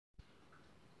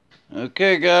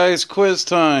Okay guys, quiz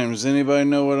times. Anybody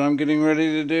know what I'm getting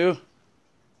ready to do?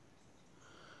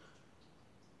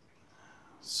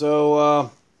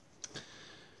 So,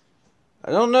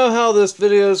 I don't know how this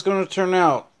video is going to turn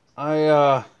out.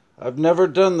 I've never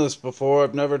done this before.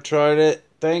 I've never tried it.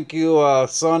 Thank you,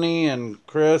 Sonny and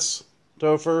Chris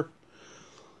Topher.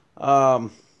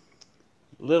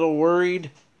 Little worried.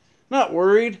 Not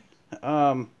worried.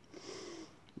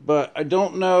 But I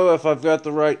don't know if I've got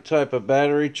the right type of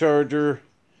battery charger.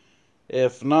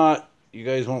 If not, you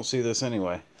guys won't see this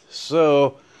anyway.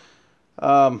 So,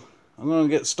 I'm going to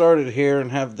get started here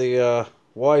and have the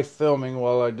wife filming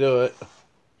while I do it.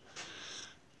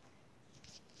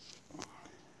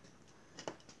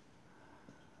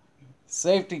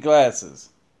 Safety glasses.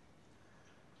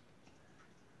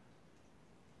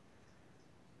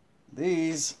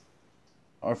 These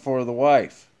are for the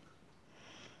wife.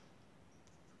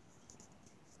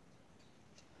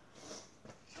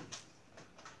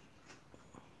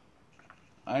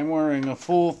 I'm wearing a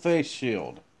full face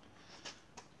shield.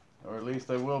 Or at least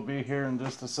I will be here in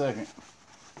just a second.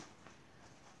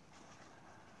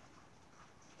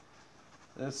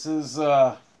 This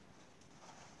isn't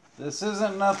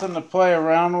nothing to play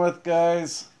around with,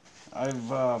 guys.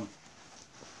 I've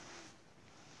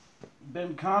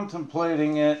been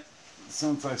contemplating it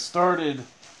since I started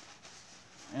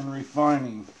in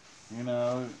refining. You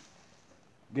know,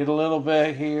 get a little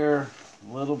bit here,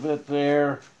 a little bit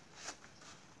there.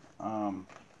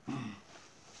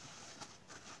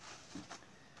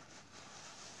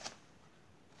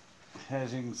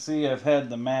 As you can see, I've had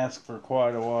the mask for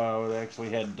quite a while. It actually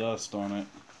had dust on it.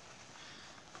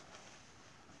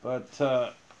 But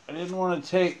I didn't want to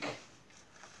take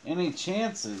any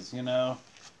chances, you know.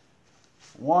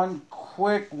 One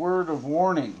quick word of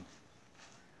warning.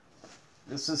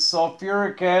 This is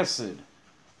sulfuric acid.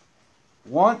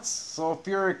 Once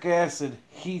sulfuric acid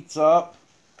heats up,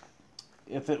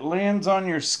 if it lands on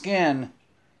your skin,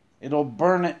 it'll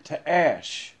burn it to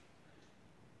ash.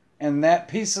 And that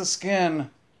piece of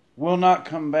skin will not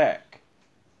come back.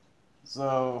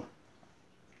 So,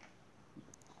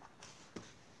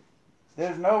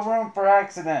 there's no room for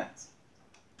accidents.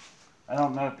 I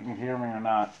don't know if you can hear me or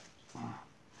not.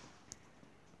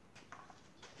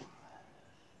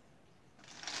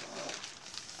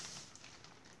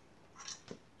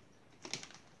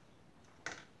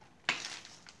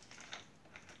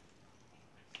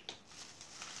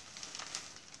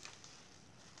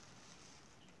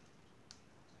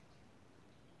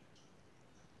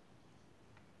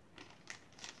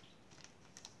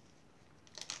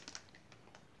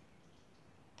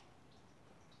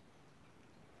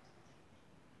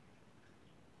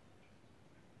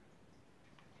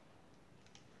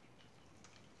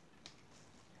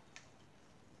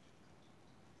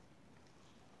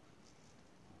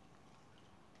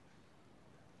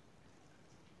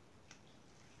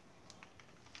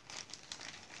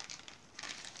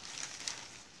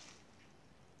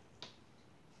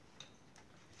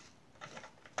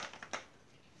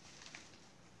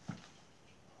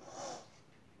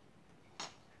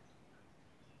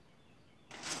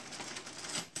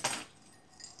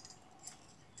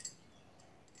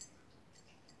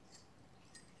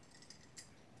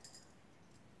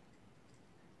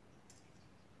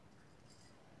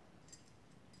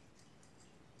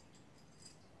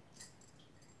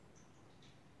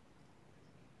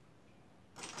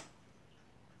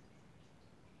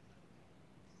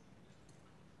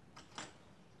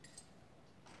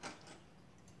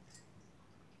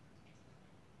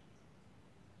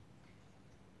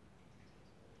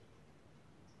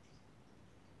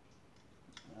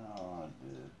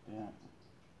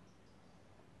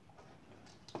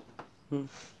 I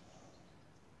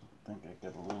think I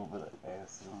got a little bit of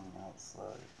acid on the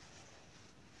outside.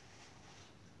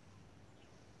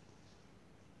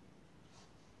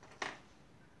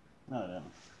 No, I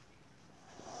didn't.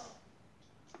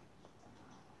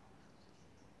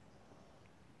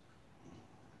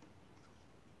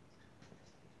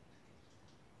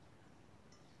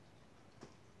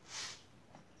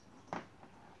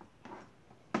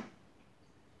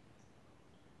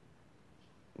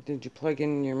 Did you plug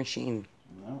in your machine?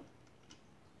 No.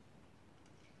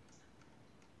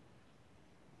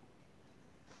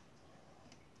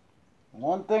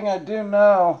 One thing I do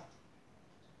know,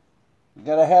 you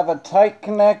gotta have a tight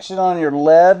connection on your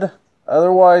lead,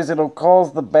 otherwise it'll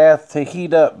cause the bath to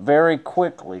heat up very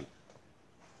quickly.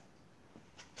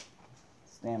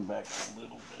 Stand back a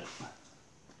little bit.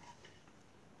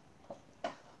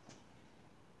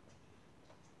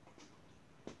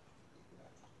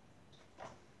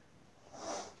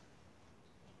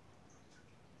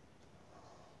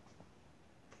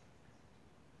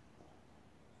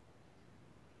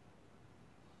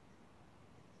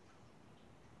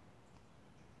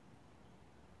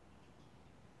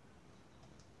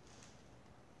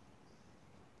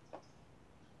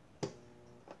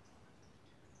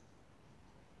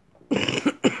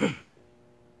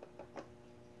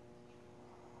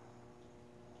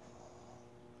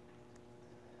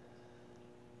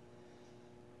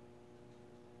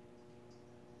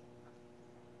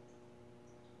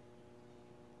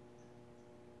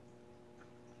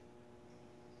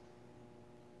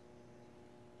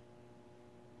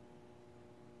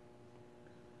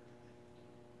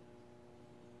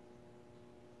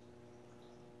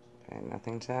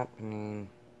 Nothing's happening.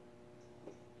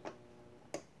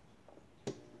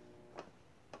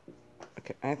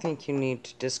 Okay, I think you need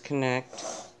to disconnect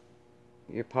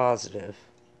your positive.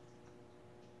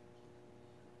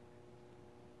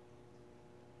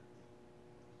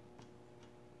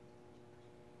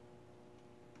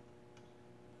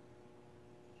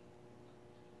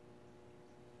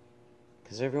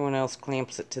 Because everyone else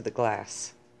clamps it to the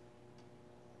glass.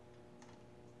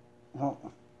 Oh.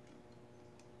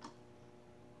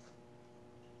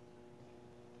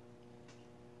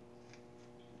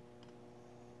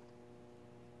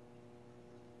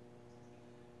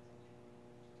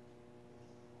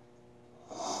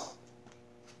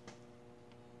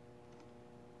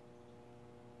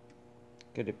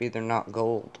 Could it be they're not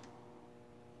gold?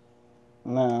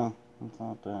 No, it's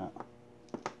not that.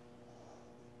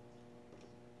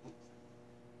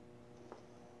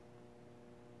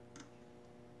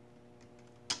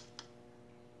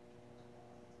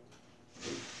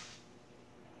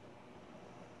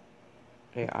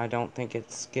 Okay, I don't think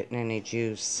it's getting any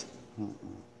juice. Mm-mm.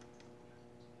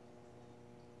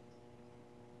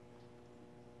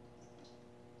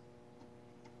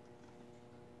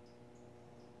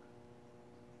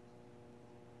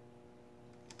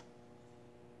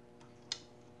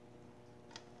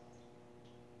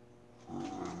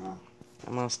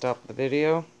 I'm gonna stop the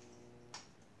video.